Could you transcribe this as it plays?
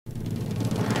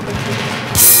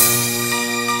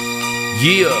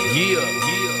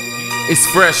It's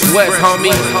Fresh West,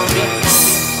 homie.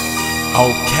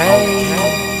 Okay.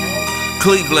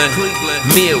 Cleveland,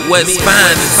 Midwest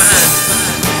finest.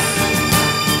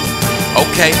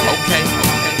 Okay.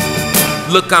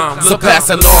 Look, I'm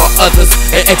surpassing all others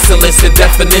in excellence and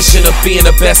definition of being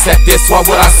the best at this. Why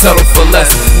would I settle for less?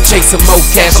 I'm chasing more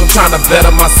cash, I'm trying to better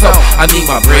myself. I need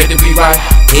my bread to be right,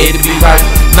 head to be right,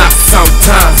 not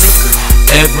sometimes.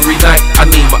 Every night, I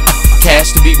need my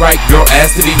cash to be right, girl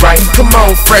ass to be right. Come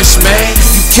on, fresh man,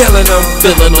 you killing them,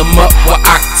 filling them up with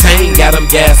octane, got them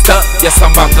gassed up. Yes,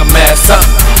 I'm about to mass up.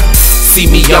 See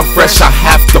me, I'm fresh, I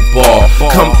have to ball.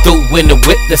 Come through in the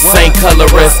whip, the same color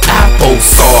as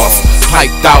applesauce.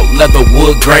 Piped out leather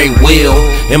wood grain wheel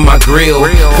in my grill,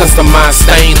 customized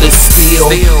stainless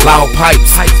steel. Loud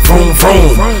pipes, vroom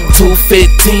vroom.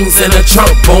 215s in a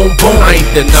trunk, boom boom. I ain't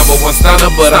the #1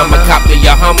 stunner, but I'm a cop in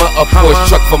your Hummer. A Porsche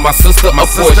truck for my sister, a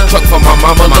Porsche truck for my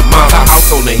mama. Look, my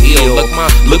house on the hill.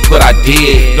 Look what I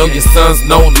did. Know your son's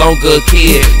no longer a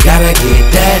kid. Gotta get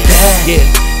that. Yeah.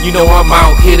 You know I'm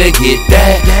out here to get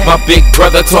that. My big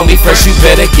brother told me first you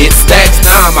better get stacks.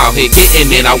 Now I'm out here getting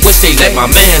it. I wish they let my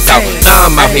mans out. Now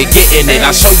I'm out here getting it.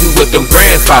 I show you what them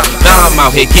grands about. Now I'm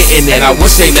out here getting it. I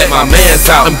wish they let my mans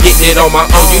out. I'm getting it on my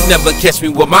own. You never catch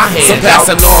me with my hands out.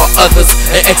 Surpassing all others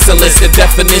in excellence, the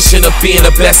definition of being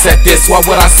the best at this. Why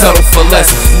would I settle for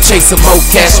less? I'm chasing more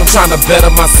cash. I'm trying to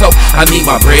better myself. I need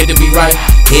my bread to be right,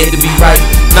 head to be right,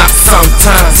 not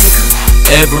sometimes.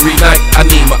 Every night I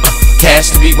need my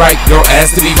cash to be right, girl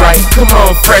ass to be right. Come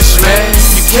on, fresh man,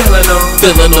 you killing them,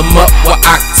 filling them up with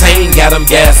octane, got them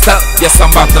gassed up. Yes, I'm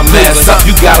about to mass up.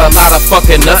 You got a lot of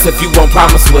fucking nuts if you won't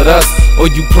promise with us, or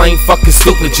you plain fucking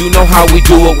stupid. You know how we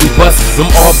do it, we bust them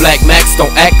all black Macs.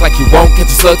 Don't act like you won't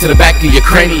catch a slug to the back of your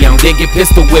cranium, then get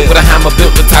pistol whipped with a hammer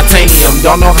built of titanium.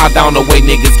 Y'all know how down the way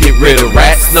niggas get rid of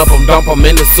rats. Snuff them, dump them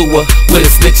in the sewer where the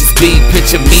snitches be.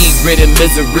 Picture me written in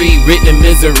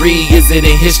misery. Is it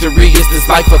in history? Is this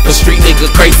life of a street nigga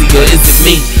crazy, or is it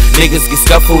me? Niggas get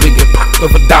scuffled and get popped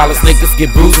over dollars. Niggas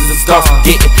get bruises and stuff from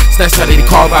getting snatched out of their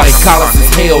car by their collars.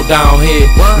 It's hell down here,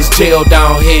 it's jail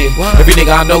down here. Every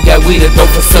nigga I know got weed that don't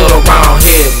for sale around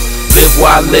here. Live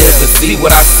where I live and see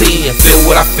what I see and feel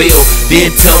what I feel. Then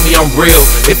tell me I'm real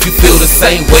if you feel the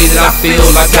same way that I feel.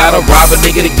 I gotta rob a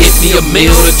nigga to get me a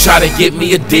meal, to try to get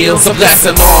me a deal.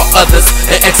 Surpassing all others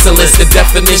in excellence, the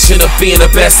definition of being the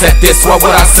best at this. Why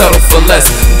would I settle for less?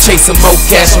 I'm chasing more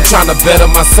cash, I'm trying to better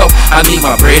myself. I need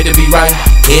my bread to be right,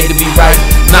 head to be right,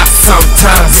 not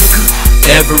sometimes.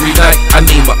 Every night I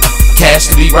need my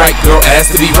cash to be right, girl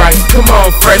ass to be right. Come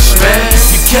on, fresh man,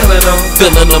 you killing them,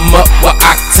 filling them up with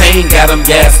octane, got them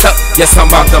gassed up. Yes, I'm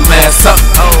about to mass up.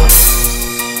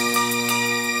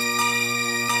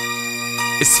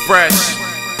 It's Fresh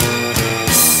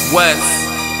West,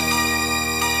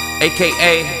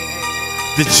 aka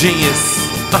the Genius.